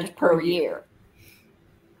grant per year.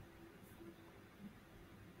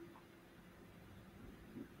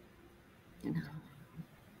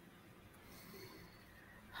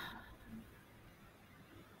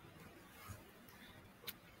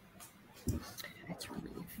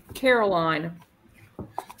 Caroline,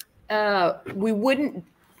 we wouldn't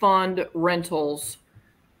fund rentals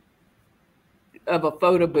of a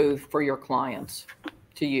photo booth for your clients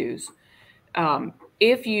to use.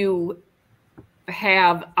 If you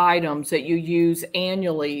have items that you use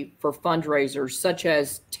annually for fundraisers, such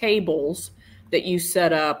as tables that you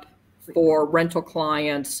set up for rental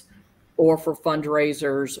clients or for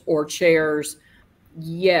fundraisers, or chairs,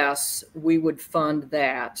 yes, we would fund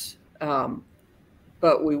that.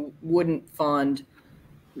 But we wouldn't fund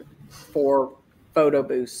for photo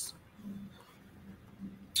booths.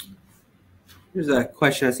 Here's a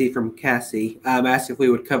question I see from Cassie. Asked if we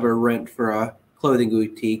would cover rent for a clothing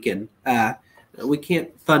boutique, and we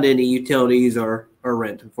can't fund any utilities or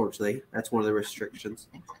rent, unfortunately. That's one of the restrictions.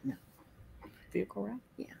 Vehicle wrap?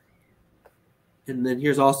 Yeah. And then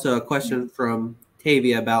here's also a question from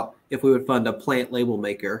Tavia about if we would fund a plant label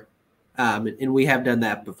maker. And we have done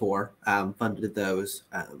that before, funded those.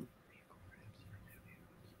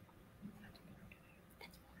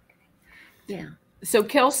 Yeah. So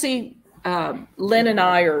Kelsey, Lynn and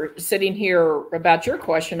I are sitting here about your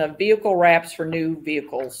question of vehicle wraps for new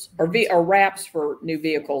vehicles, or wraps for new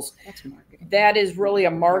vehicles. That's marketing. That is really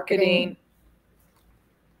a marketing.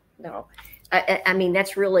 No, I mean,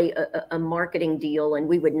 that's really a marketing deal, and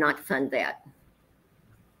we would not fund that.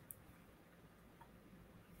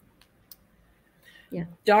 Yeah.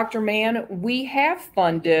 Dr. Mann, we have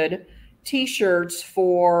funded T-shirts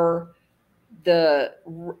for the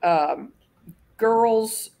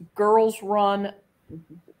Girls Run.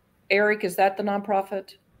 Eric, is that the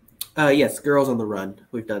nonprofit? Yes, Girls on the Run.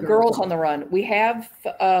 We've done Girls on the Run. We have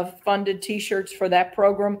funded T-shirts for that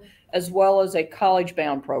program, as well as a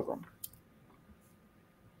college-bound program.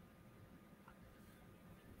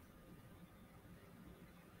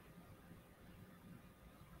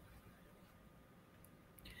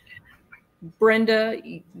 Brenda,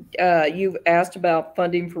 you've asked about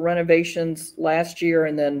funding for renovations last year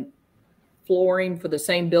and then flooring for the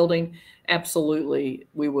same building. Absolutely,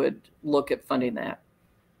 we would look at funding that.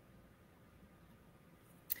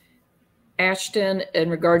 Ashton, in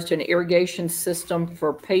regards to an irrigation system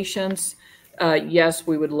for patients, yes,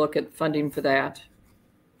 we would look at funding for that.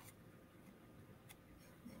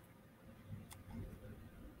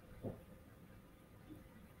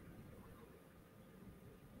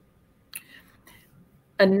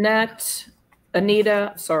 Anita,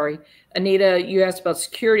 you asked about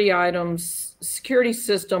security items, security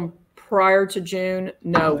system prior to June.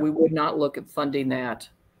 No, we would not look at funding that.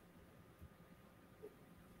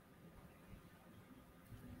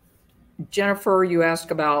 Jennifer, you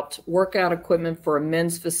asked about workout equipment for a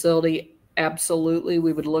men's facility. Absolutely,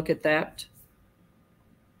 we would look at that.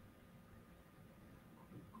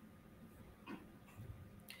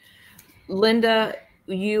 Linda,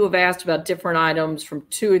 you have asked about different items from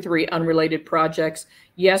 2 or 3 unrelated projects.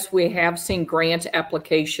 Yes, we have seen grant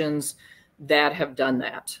applications that have done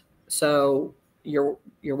that. So you're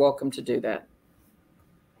welcome to do that.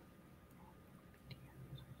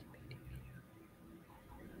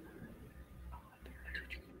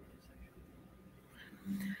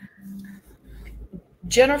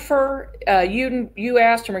 Jennifer, you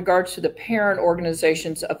asked in regards to the parent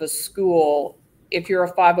organizations of a school, if you're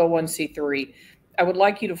a 501c3. I would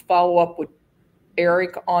like you to follow up with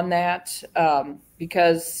Eric on that,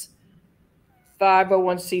 because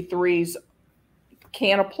 501c3s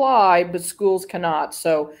can apply, but schools cannot.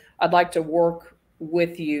 So I'd like to work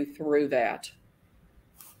with you through that.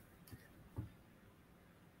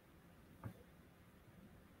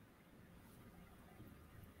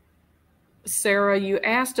 Sarah, you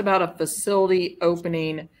asked about a facility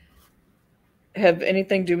opening have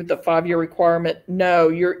anything to do with the 5-year requirement? No,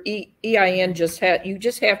 your EIN you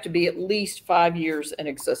just have to be at least 5 years in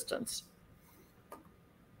existence.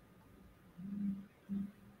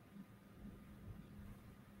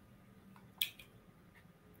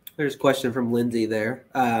 There's a question from Lindsay there,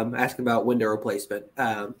 asking about window replacement.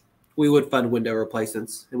 We would fund window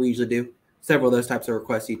replacements, and we usually do. several of those types of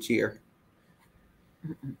requests each year.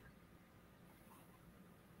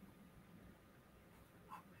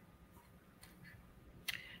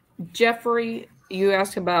 Jeffrey, you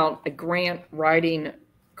asked about a grant writing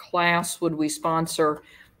class. Would we sponsor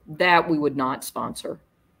that? We would not sponsor.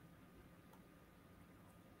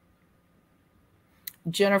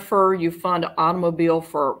 Jennifer, you fund automobile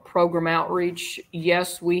for program outreach.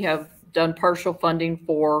 Yes, we have done partial funding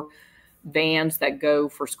for vans that go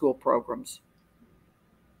for school programs.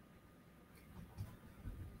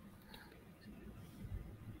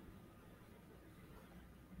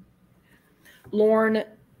 Lauren,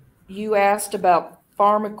 you asked about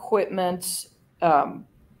farm equipment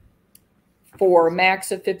for a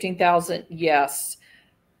max of 15,000. Yes.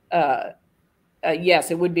 Yes,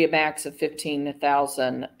 it would be a max of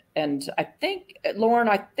 15,000. And I think, Lauren,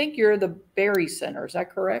 I think you're the Berry Center. Is that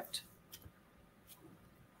correct?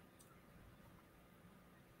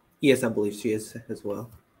 Yes, I believe she is as well.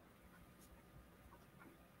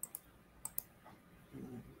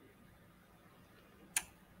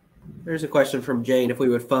 There's a question from Jane if we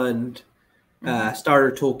would fund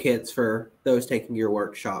starter toolkits for those taking your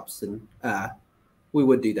workshops, and we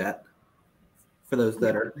would do that for those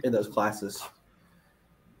that are in those classes.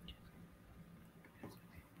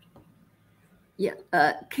 Yeah,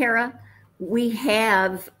 Kara, we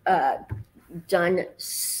have done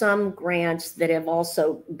some grants that have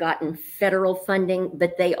also gotten federal funding,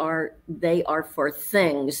 but they are for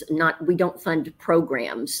things, not, we don't fund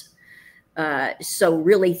programs. So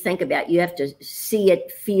really think about it. You have to see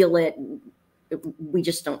it, feel it. We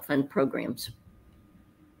just don't fund programs.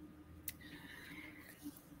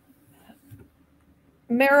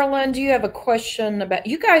 Marilyn, do you have a question about,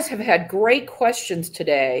 you guys have had great questions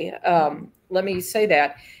today. Let me say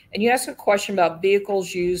that. And you asked a question about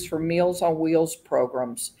vehicles used for Meals on Wheels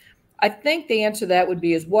programs. I think the answer to that would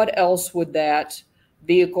be is what else would that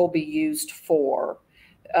vehicle be used for?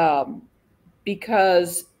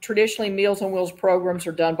 Because traditionally Meals on Wheels programs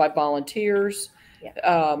are done by volunteers.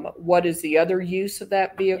 Yeah. What is the other use of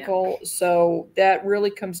that vehicle? Yeah. So that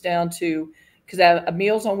really comes down to, because a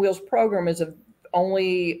Meals on Wheels program is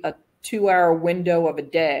only a 2-hour window of a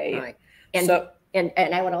day. Right. And so, and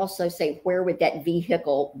I would also say, where would that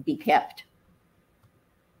vehicle be kept?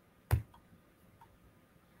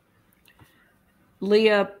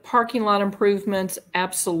 Leah, parking lot improvements,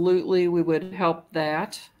 absolutely, we would help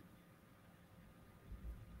that.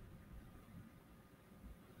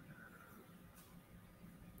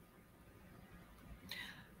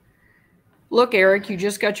 Look, Eric, you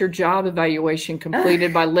just got your job evaluation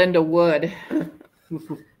completed by Linda Wood.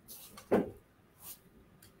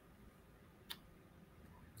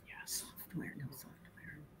 Software, no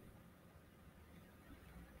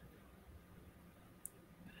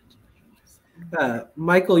software.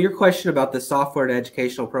 Michael, your question about the software and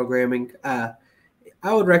educational programming, I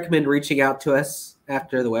would recommend reaching out to us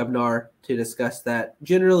after the webinar to discuss that.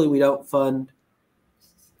 Generally, we don't fund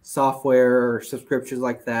software or subscriptions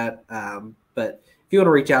like that. But if you want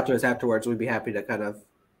to reach out to us afterwards, we'd be happy to kind of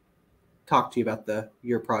talk to you about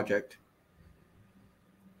your project.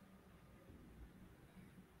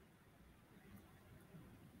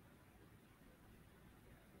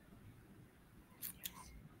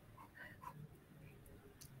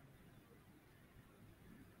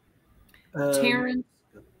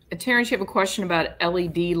 Terrence, you have a question about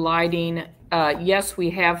LED lighting. Yes, we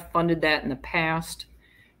have funded that in the past.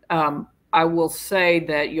 I will say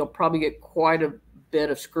that you'll probably get quite a bit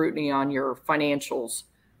of scrutiny on your financials,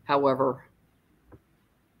 however.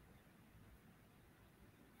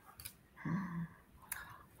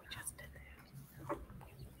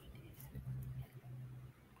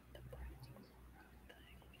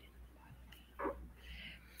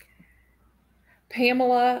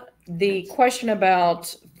 Pamela, the question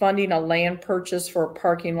about funding a land purchase for a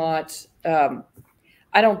parking lot, I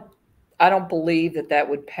don't believe that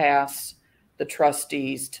would pass the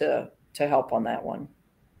trustees to help on that one.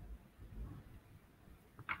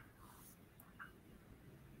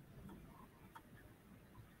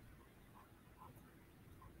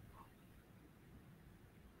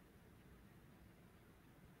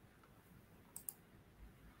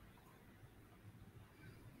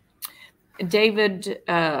 David,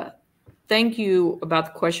 thank you about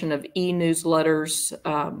the question of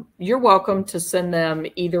e-newsletters. You're welcome to send them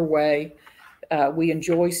either way. We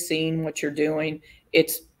enjoy seeing what you're doing.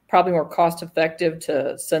 It's probably more cost effective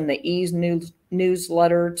to send the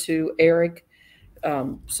newsletter to Eric.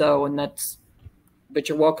 But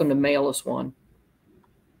you're welcome to mail us one.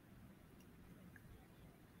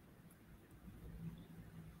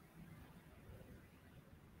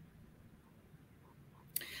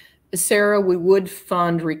 Sarah, we would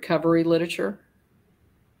fund recovery literature.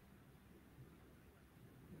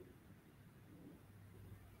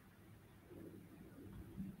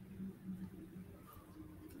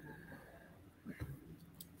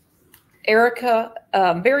 Erica,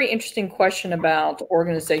 very interesting question about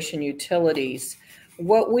organization utilities.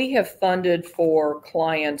 What we have funded for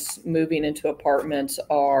clients moving into apartments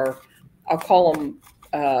are, I'll call them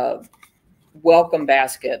welcome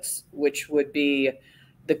baskets, which would be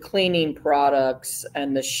the cleaning products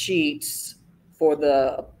and the sheets for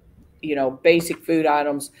the, basic food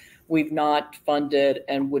items. We've not funded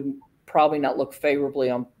and would probably not look favorably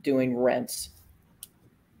on doing rents.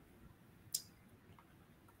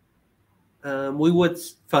 We would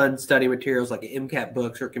fund study materials like MCAT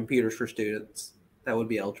books or computers for students. That would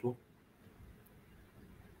be eligible.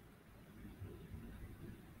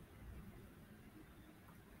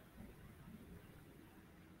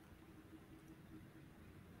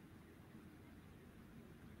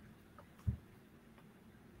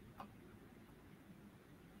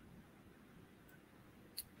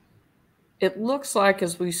 It looks like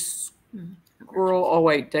as we scroll, oh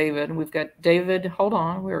wait, David, we've got David, hold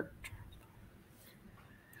on,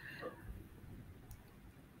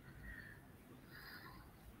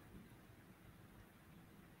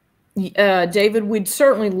 David, we'd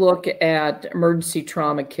certainly look at emergency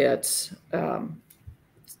trauma kits,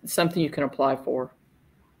 something you can apply for.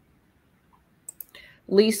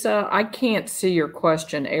 Lisa, I can't see your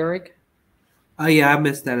question. Eric? Oh, yeah, I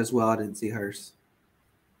missed that as well. I didn't see hers.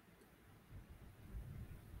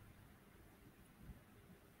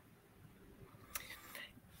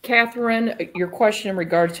 Catherine, your question in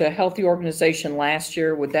regard to a healthy organization last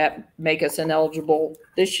year, would that make us ineligible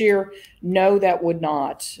this year? No, that would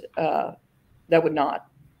not. That would not.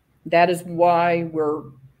 That is why we're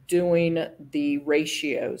doing the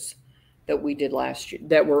ratios that we did last year,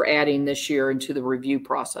 that we're adding this year into the review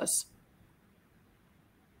process.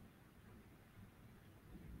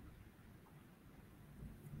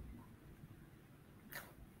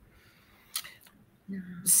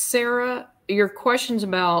 Sarah, your questions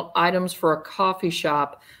about items for a coffee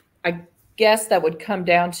shop, I guess that would come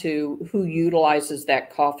down to who utilizes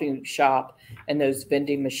that coffee shop and those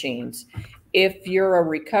vending machines. If you're a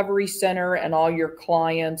recovery center and all your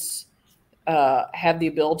clients have the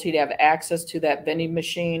ability to have access to that vending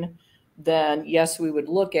machine, then yes, we would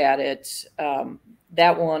look at it.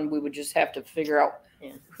 That one, we would just have to figure out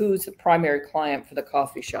who's the primary client for the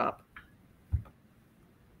coffee shop.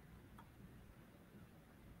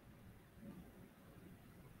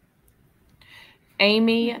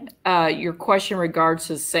 Amy, your question regards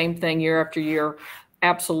to the same thing year after year.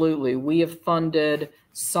 Absolutely. We have funded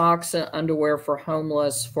socks and underwear for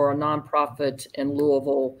homeless for a nonprofit in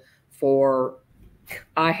Louisville for,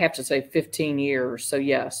 I have to say, 15 years. So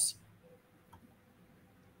yes.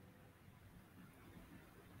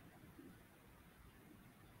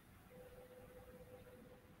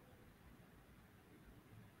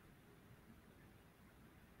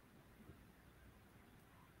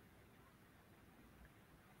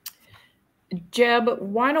 Jeb,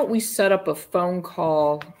 why don't we set up a phone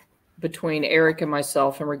call between Eric and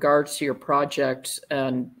myself in regards to your project,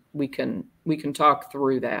 and we can talk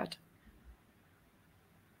through that.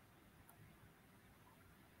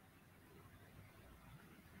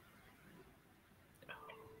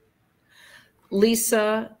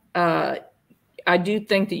 Lisa, I do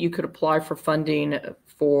think that you could apply for funding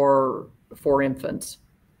for infants.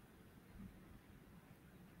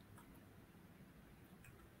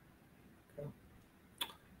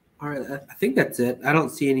 All right, I think that's it. I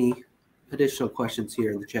don't see any additional questions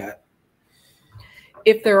here in the chat.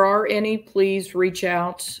 If there are any, please reach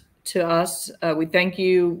out to us. We thank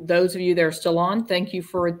you, those of you that are still on, thank you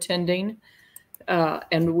for attending.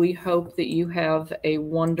 And we hope that you have a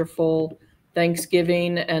wonderful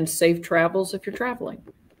Thanksgiving and safe travels if you're traveling.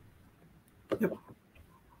 Yep.